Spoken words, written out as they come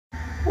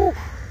Whew.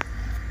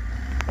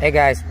 Hey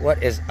guys,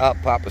 what is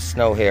up? Papa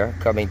Snow here,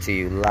 coming to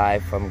you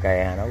live from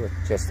Guyana with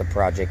just a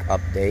project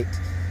update.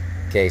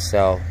 Okay,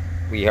 so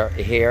we are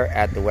here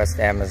at the West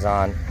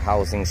Amazon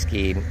Housing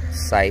Scheme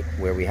site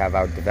where we have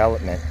our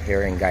development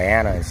here in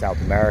Guyana in South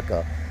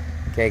America.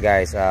 Okay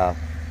guys,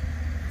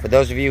 for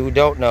those of you who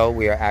don't know,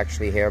 we are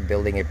actually here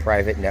building a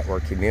private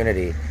network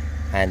community,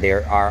 and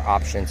there are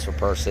options for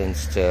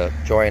persons to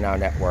join our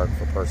network,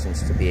 for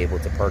persons to be able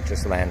to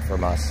purchase land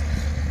from us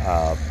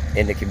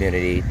in the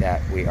community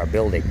that we are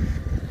building.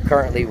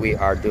 Currently, we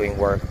are doing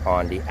work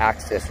on the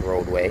access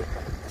roadway,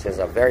 which is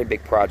a very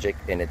big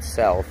project in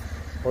itself.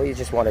 Well, you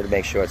just wanted to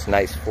make sure it's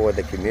nice for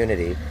the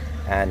community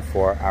and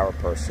for our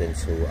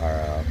persons who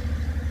are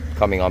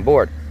coming on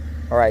board.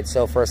 All right,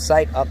 so for a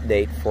site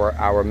update for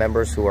our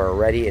members who are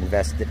already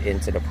invested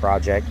into the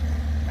project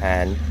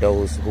and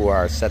those who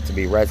are set to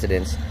be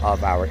residents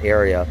of our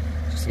area,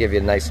 just to give you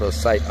a nice little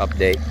site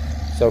update.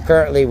 So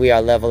currently we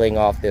are leveling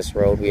off this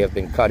road. We have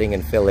been cutting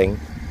and filling.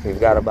 We've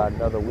got about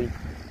another week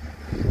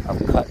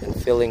of cut and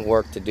filling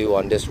work to do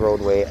on this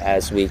roadway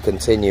as we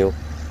continue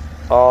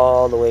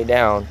all the way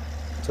down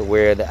to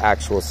where the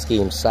actual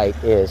scheme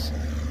site is.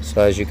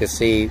 So as you can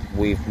see,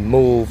 we've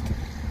moved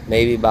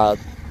maybe about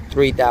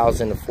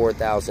 3,000 to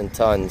 4,000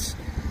 tons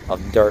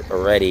of dirt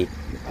already,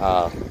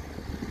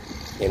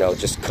 you know,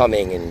 just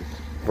coming and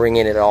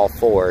bringing it all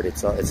forward.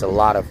 It's a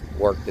lot of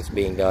work that's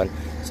being done.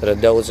 So the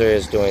dozer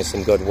is doing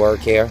some good work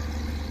here.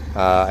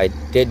 I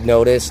did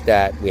notice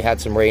that we had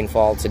some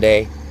rainfall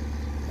today,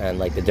 and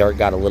like the dirt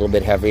got a little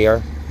bit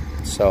heavier.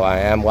 So I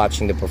am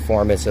watching the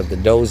performance of the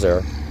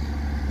dozer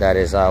that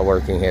is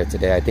working here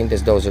today. I think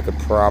this dozer could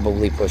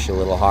probably push a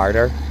little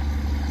harder.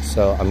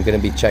 So I'm going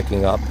to be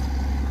checking up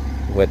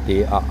with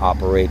the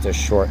operator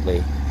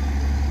shortly.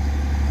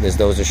 This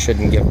dozer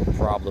shouldn't give a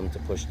problem to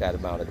push that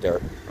amount of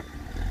dirt.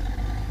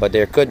 But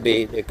it could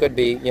be,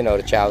 you know,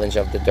 the challenge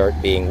of the dirt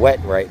being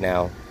wet right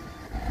now,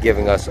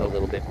 giving us a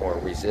little bit more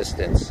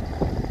resistance.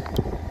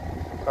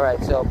 All right,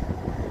 so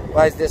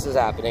as this is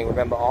happening,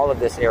 remember all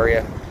of this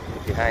area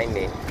behind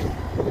me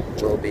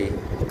will be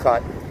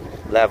cut,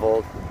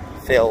 leveled,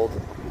 filled,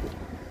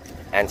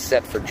 and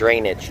set for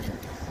drainage.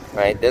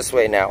 Right, this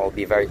way now it will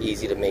be very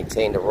easy to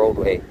maintain the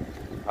roadway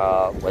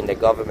when the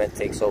government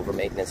takes over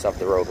maintenance of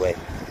the roadway.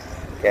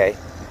 Okay,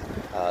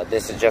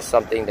 this is just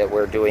something that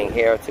we're doing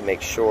here to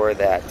make sure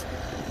that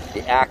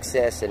the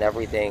access and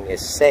everything is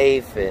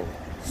safe and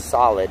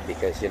solid,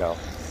 because, you know,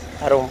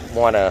 I don't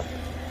want to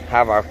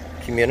have our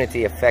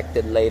community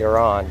affected later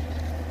on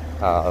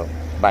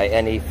by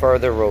any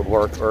further road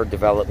work or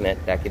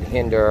development that could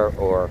hinder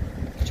or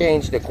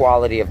change the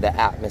quality of the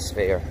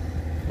atmosphere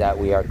that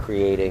we are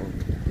creating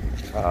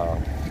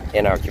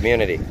in our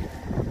community.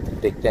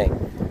 Big thing.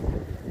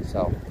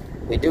 So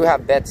we do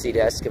have Betsy,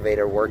 the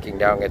excavator, working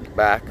down at the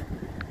back.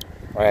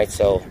 All right,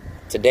 so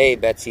today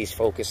Betsy's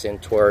focusing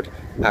toward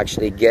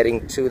actually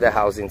getting to the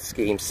housing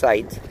scheme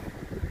site,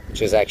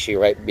 which is actually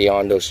right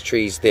beyond those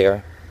trees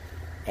there.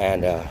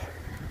 And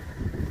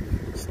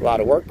it's a lot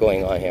of work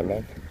going on here,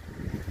 man.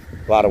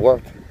 A lot of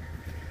work.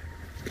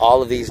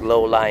 All of these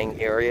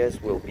low-lying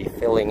areas will be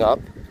filling up,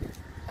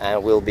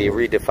 and we'll be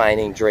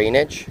redefining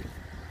drainage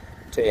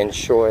to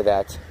ensure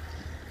that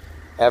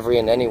every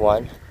and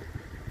anyone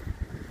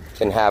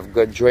can have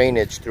good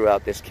drainage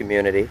throughout this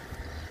community.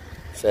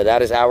 So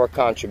that is our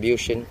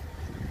contribution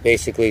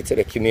basically to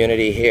the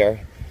community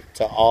here,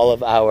 to all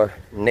of our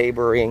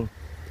neighboring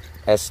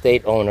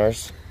estate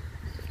owners.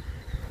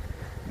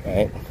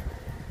 Right?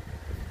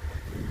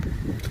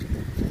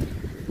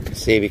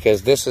 See,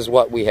 because this is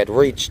what we had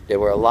reached. There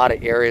were a lot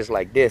of areas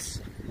like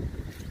this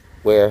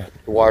where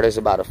the water is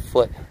about a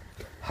foot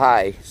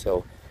high.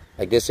 So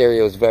like this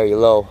area was very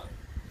low.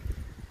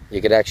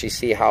 You could actually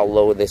see how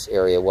low this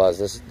area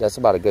was. That's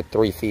about a good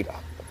 3 feet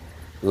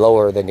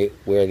lower than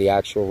where the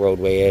actual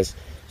roadway is.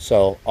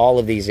 So all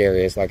of these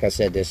areas, like I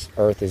said, this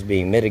earth is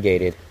being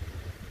mitigated,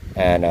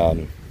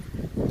 and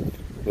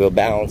we'll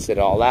balance it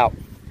all out.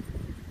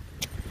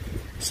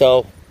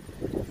 So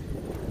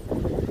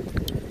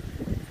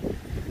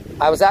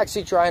I was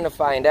actually trying to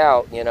find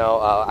out, you know,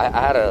 I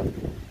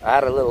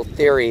had a little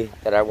theory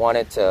that I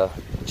wanted to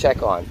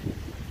check on.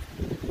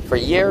 For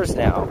years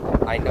now,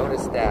 I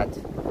noticed that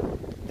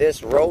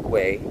this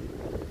roadway,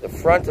 the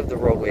front of the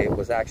roadway,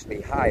 was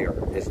actually higher,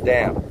 this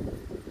dam.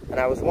 And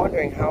I was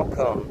wondering how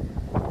come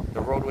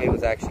the roadway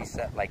was actually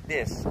set like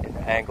this, in the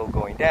angle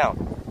going down.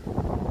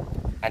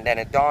 And then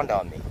it dawned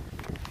on me.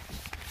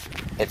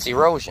 It's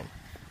erosion.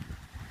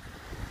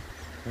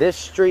 This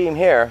stream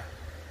here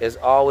is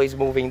always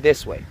moving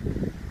this way.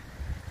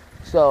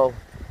 So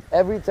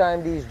every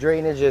time these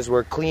drainages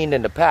were cleaned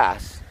in the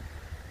past,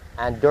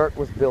 and dirt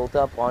was built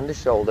up on the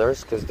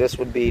shoulders, because this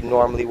would be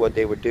normally what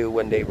they would do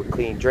when they would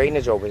clean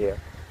drainage over here.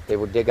 They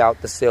would dig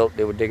out the silt,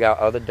 they would dig out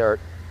other dirt,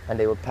 and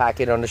they would pack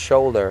it on the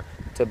shoulder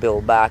to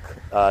build back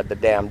the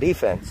dam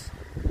defense.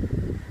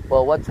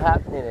 Well, what's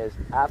happening is,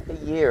 after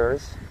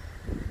years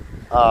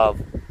of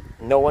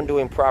no one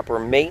doing proper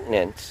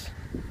maintenance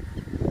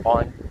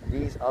on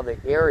these other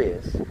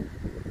areas,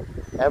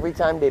 every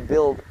time they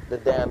build the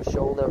dam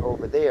shoulder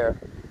over there,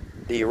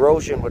 the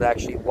erosion would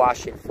actually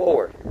wash it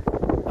forward.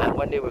 And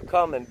when they would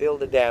come and build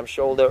the dam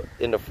shoulder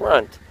in the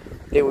front,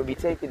 they would be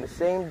taking the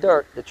same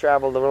dirt that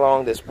traveled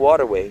along this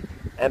waterway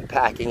and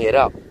packing it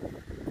up.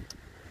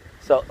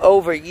 So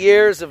over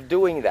years of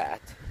doing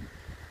that,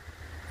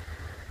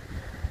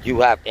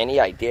 you have any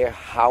idea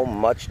how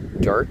much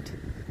dirt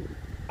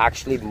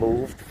actually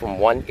moved from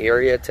one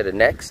area to the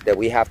next that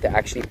we have to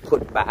actually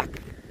put back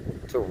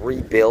to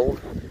rebuild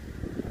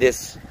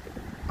this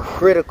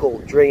critical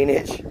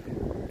drainage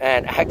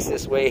and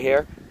access way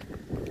here,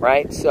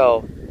 right?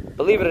 So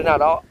believe it or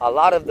not, a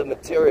lot of the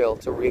material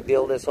to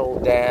rebuild this whole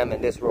dam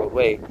and this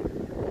roadway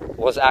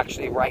was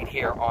actually right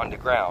here on the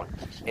ground.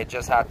 It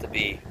just had to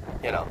be,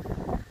 you know,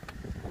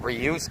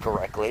 reused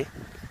correctly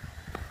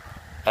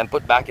and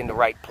put back in the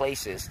right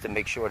places to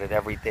make sure that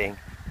everything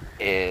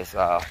is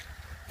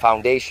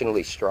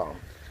foundationally strong.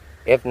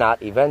 If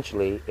not,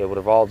 eventually it would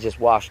have all just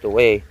washed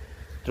away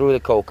through the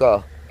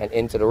coca and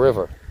into the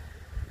river,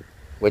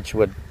 which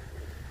would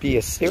be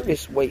a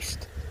serious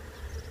waste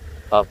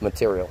of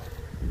material.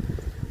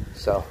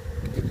 So,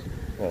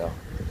 you know,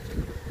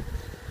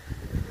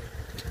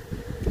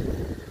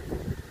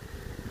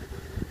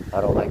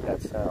 I don't like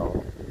that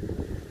sound.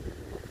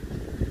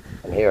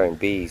 I'm hearing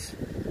bees.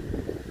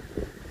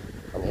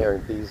 I'm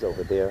hearing bees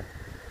over there.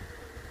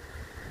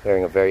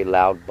 Hearing a very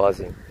loud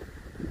buzzing.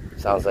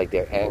 Sounds like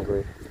they're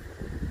angry.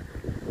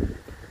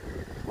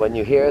 When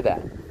you hear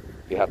that,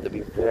 you have to be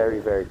very,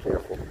 very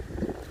careful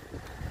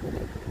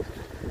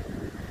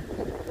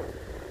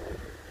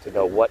to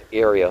know what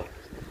area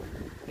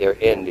they're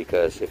in,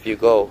 because if you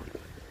go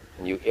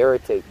and you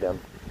irritate them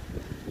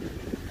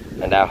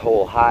and that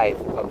whole hive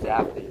comes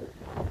after you,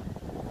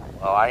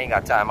 well, I ain't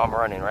got time, I'm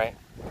running, right?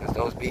 Because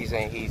those bees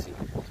ain't easy.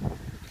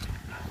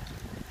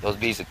 Those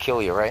bees will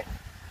kill you, right?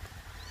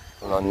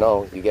 Well,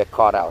 no, you get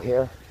caught out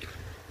here,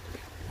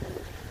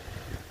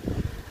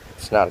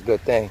 it's not a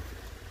good thing.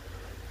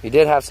 We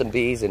did have some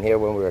bees in here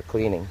when we were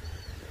cleaning.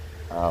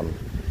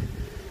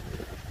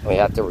 We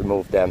had to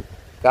remove them.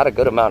 Got a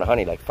good amount of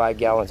honey, like 5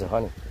 gallons of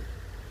honey.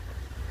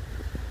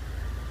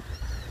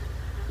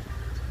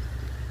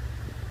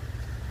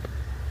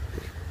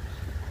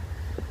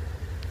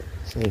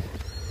 See,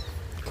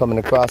 coming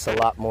across a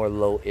lot more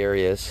low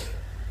areas.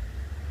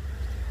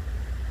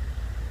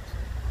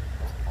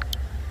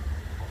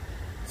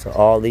 So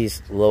all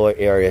these lower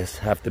areas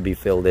have to be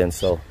filled in.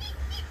 So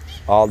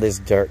all this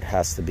dirt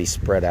has to be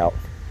spread out.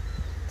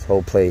 This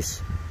whole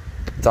place.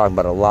 We're talking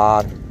about a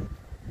lot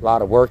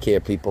of work here,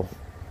 people.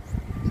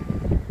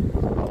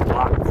 A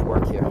lot of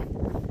work here.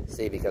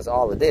 See, because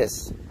all of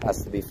this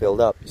has to be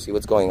filled up. You see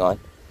what's going on?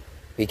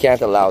 We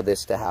can't allow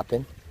this to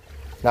happen.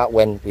 Not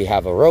when we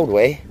have a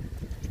roadway.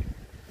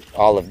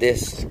 All of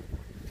this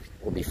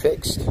will be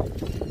fixed.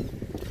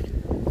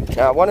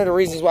 Now, one of the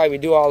reasons why we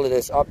do all of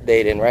this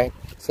updating, right?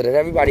 So that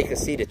everybody can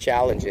see the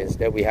challenges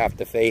that we have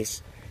to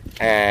face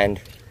and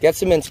get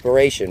some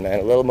inspiration, man,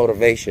 a little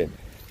motivation.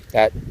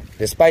 That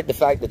despite the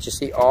fact that you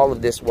see all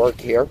of this work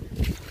here,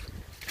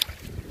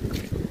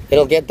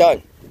 it'll get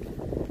done.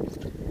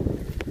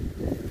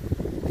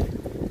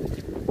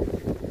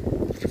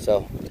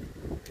 So,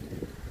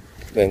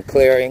 been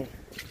clearing,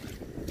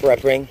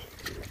 prepping,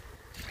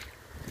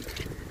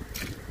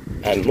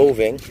 and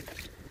moving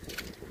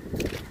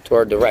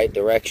toward the right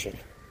direction.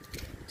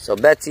 So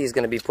Betsy is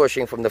going to be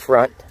pushing from the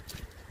front,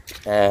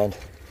 and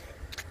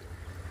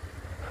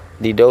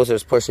the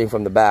dozer's pushing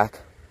from the back,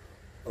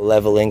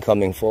 leveling,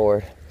 coming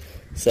forward.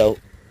 So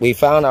we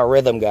found our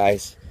rhythm,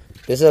 guys.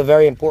 This is a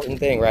very important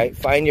thing, right?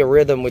 Find your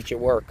rhythm with your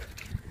work.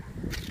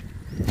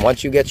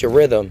 Once you get your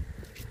rhythm,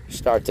 you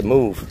start to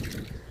move.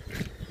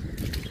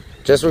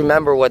 Just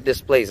remember what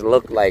this place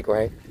looked like,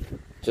 right?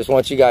 Just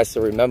want you guys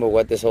to remember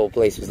what this whole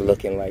place was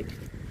looking like.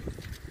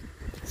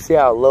 See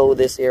how low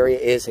this area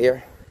is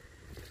here?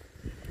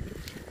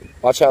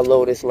 Watch how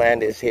low this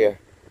land is here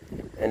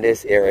in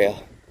this area.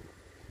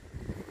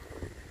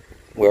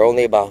 We're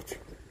only about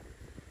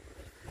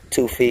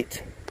 2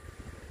 feet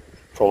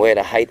from where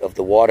the height of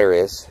the water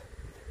is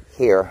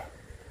here.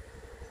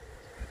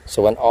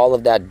 So when all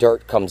of that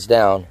dirt comes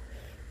down,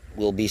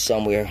 we'll be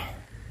somewhere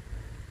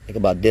like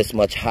about this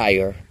much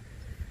higher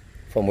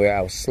from where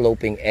our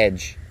sloping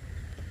edge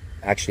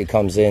actually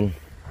comes in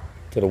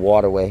to the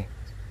waterway.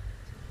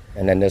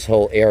 And then this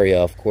whole area,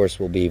 of course,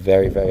 will be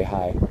very, very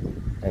high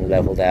and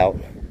leveled out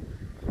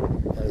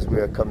as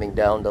we're coming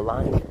down the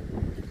line.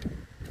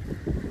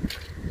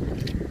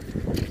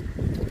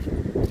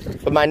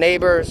 For my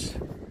neighbors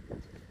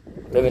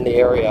live in the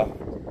area,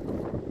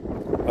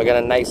 we're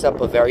gonna nice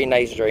up a very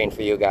nice drain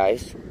for you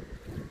guys.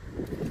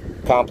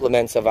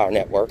 Compliments of our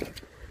network.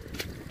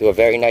 Do a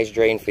very nice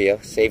drain for you,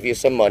 save you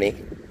some money,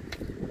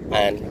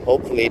 and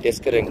hopefully this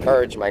could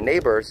encourage my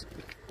neighbors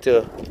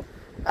to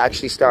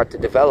actually start to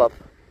develop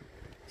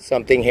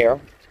something here.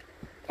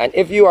 And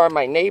if you are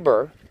my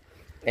neighbor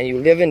and you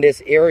live in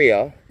this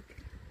area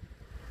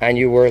and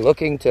you were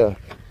looking to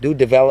do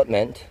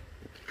development,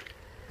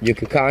 you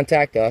could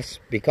contact us,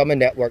 become a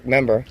network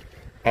member,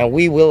 and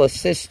we will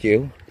assist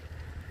you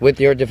with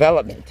your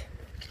development,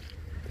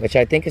 which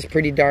I think is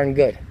pretty darn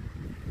good.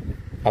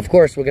 Of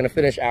course, we're going to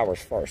finish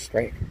ours first,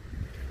 right?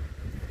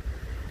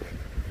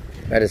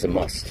 That is a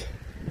must.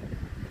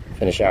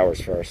 Finish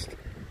ours first.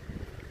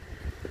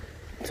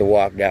 To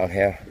walk down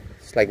here.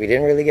 It's like we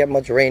didn't really get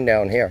much rain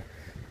down here.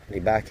 Be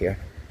back here.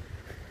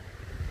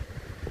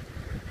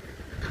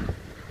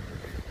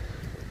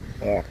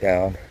 Walk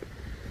down.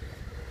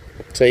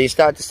 So you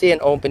start to see an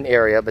open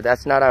area, but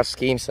that's not our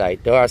scheme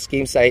site. Though our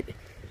scheme site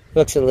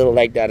looks a little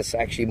like that, it's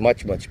actually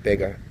much, much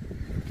bigger.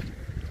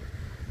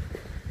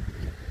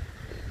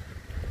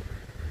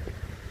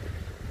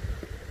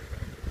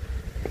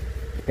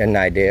 Get an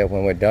idea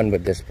when we're done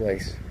with this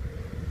place.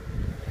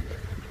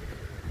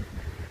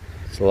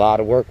 It's a lot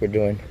of work we're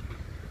doing.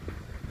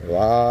 A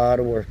lot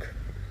of work.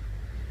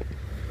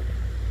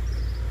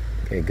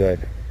 Okay, good.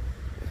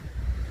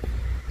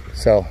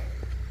 So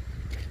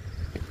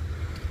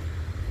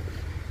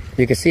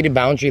you can see the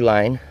boundary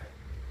line,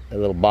 a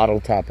little bottle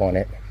top on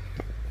it,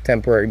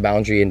 temporary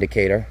boundary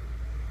indicator.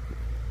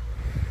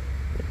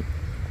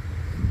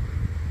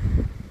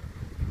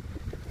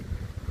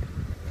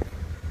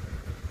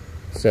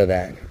 So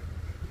that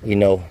you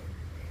know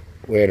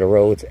where the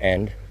roads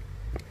end.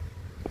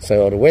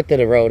 So the width of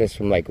the road is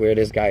from like where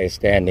this guy is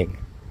standing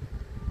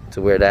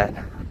to where that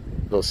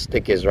little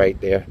stick is right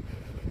there.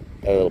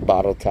 That little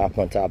bottle top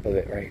on top of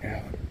it right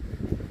now.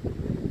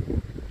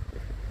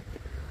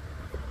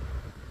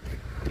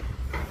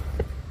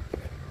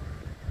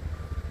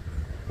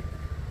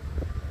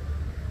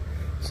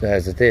 So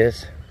as it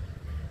is,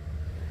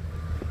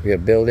 we are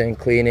building,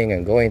 cleaning,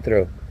 and going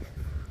through.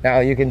 Now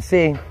you can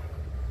see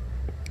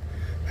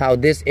how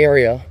this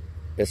area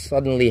is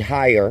suddenly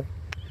higher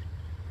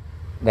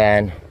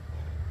than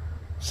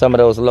some of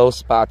those low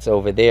spots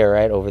over there,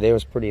 right? Over there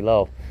was pretty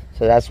low.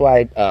 So that's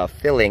why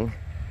filling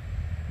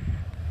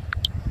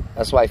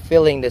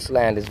this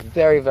land is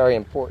very, very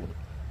important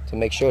to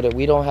make sure that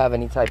we don't have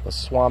any type of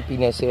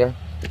swampiness here,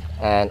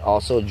 and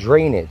also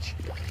drainage.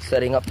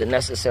 Setting up the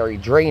necessary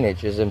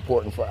drainage is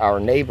important for our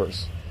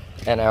neighbors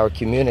and our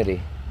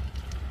community.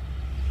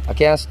 I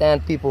can't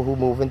stand people who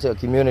move into a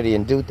community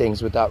and do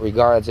things without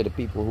regard to the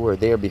people who are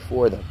there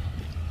before them,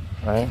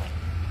 right?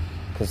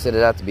 Consider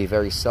that to be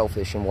very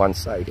selfish and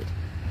one-sided.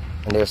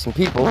 And there's some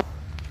people,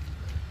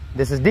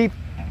 this is deep.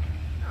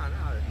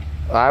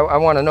 I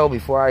want to know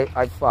before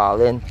I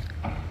fall in,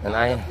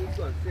 and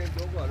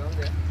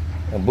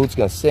boots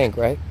gonna sink,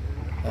 right?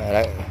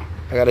 I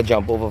gotta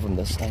jump over from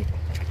this side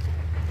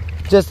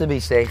just to be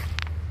safe,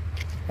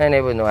 and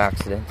there was no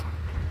accident.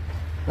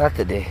 Not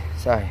today,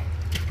 sorry.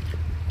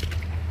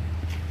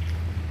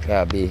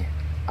 Gotta be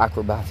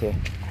acrobat here.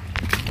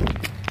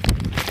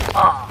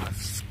 Ah,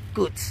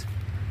 scoots.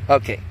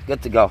 Okay,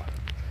 good to go.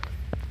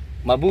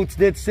 My boots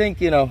did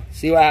sink, you know.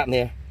 See what happened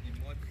here?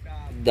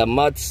 The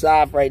mud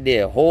soft right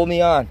there. Hold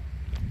me on.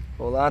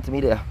 Hold on to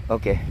me there.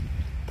 Okay.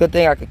 Good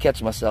thing I could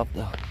catch myself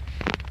though.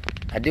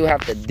 I do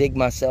have to dig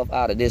myself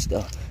out of this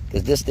though,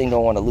 because this thing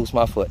don't want to loose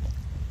my foot.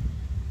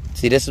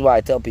 See, this is why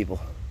I tell people,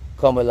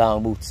 come with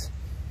long boots.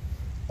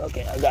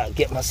 Okay, I gotta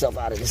get myself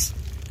out of this.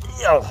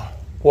 Yo,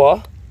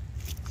 what?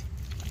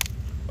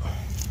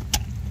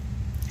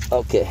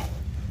 Okay.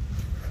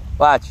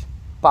 Watch.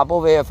 Pop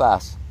over here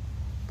fast,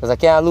 because I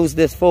can't lose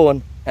this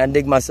phone and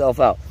dig myself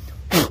out.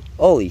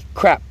 Holy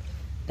crap.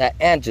 That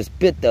ant just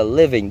bit the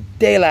living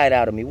daylight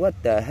out of me.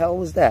 What the hell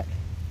was that?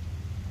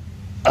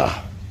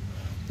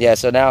 Yeah,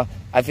 so now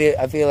I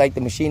feel like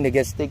the machine that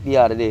gets sticky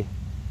out of there.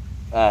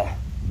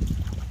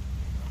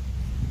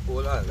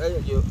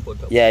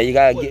 Yeah, you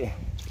gotta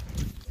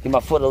give my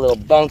foot a little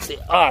bouncy.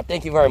 Ah,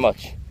 thank you very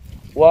much.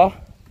 Well,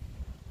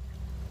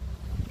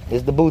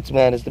 it's the boots,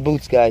 man. It's the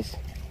boots, guys.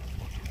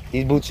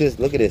 These boots just,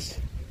 look at this.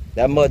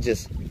 That mud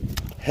just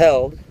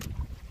held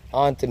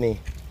onto me.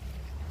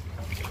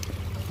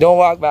 Don't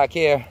walk back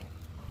here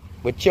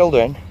with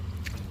children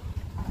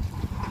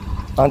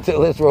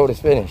until this road is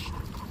finished.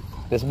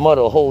 This mud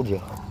will hold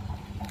you.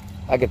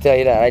 I can tell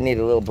you that. I need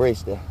a little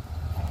brace there.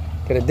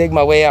 Gonna dig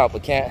my way out,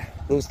 but can't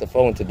lose the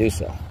phone to do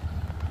so.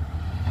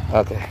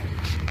 Okay.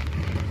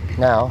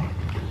 Now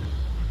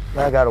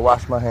I gotta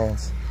wash my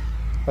hands.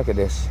 Look at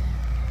this.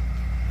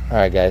 All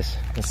right, guys.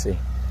 Let's see.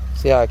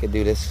 See how I can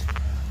do this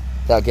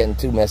without getting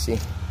too messy.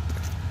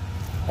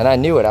 And I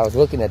knew it. I was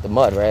looking at the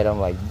mud, right? I'm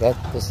like,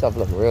 this stuff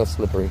looks real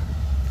slippery.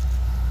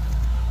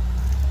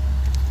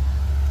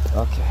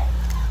 Okay.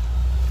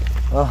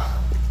 Well,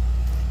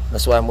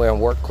 that's why I'm wearing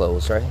work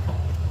clothes, right?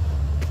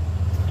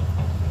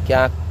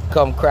 Can't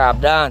come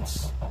crab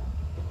dance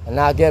and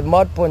not get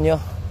mud on you.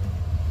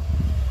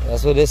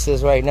 That's what this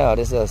is right now.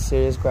 This is a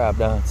serious crab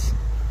dance.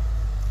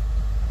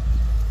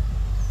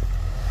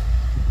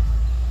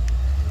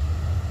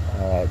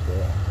 All right,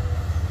 there.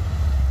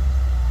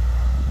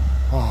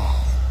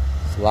 Oh,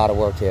 it's a lot of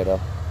work here,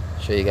 though.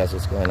 I'll show you guys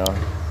what's going on.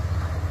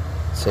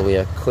 So we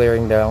are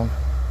clearing down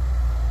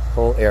the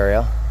whole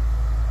area.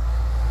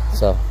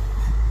 So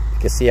you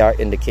can see our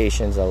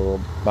indications, our little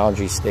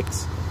boundary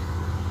sticks.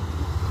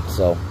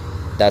 So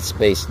that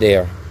space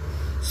there,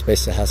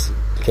 space that has to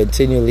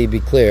continually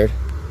be cleared,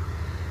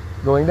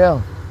 going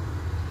down.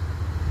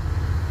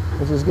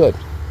 which is good.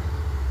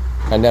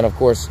 And then of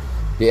course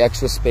the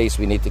extra space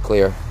we need to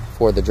clear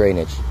for the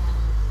drainage.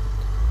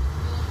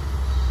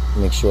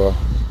 Make sure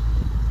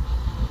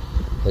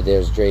that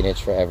there's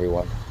drainage for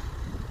everyone.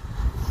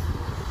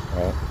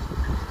 All right,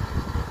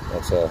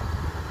 that's a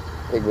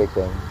big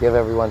thing. Give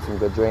everyone some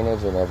good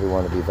drainage and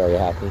everyone will be very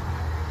happy.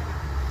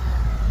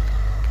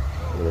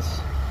 Look at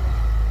this.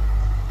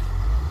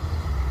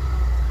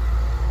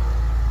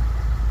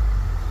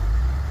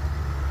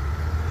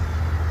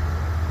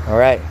 All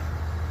right,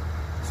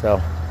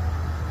 so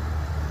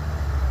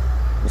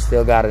we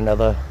still got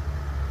another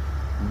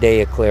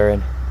day of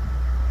clearing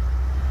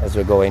as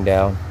we're going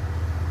down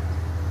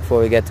before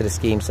we get to the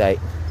scheme site.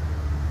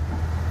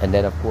 And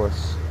then of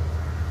course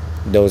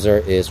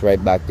dozer is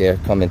right back there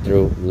coming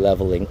through,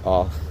 leveling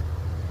off.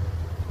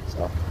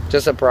 So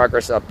just a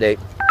progress update.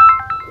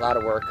 A lot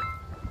of work,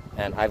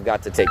 and I've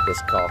got to take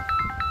this call,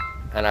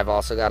 and I've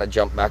also got to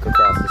jump back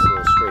across this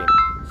little stream.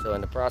 So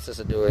in the process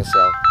of doing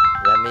so,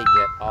 let me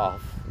get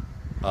off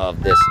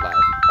of this live.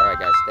 All right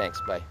guys,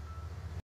 thanks, bye.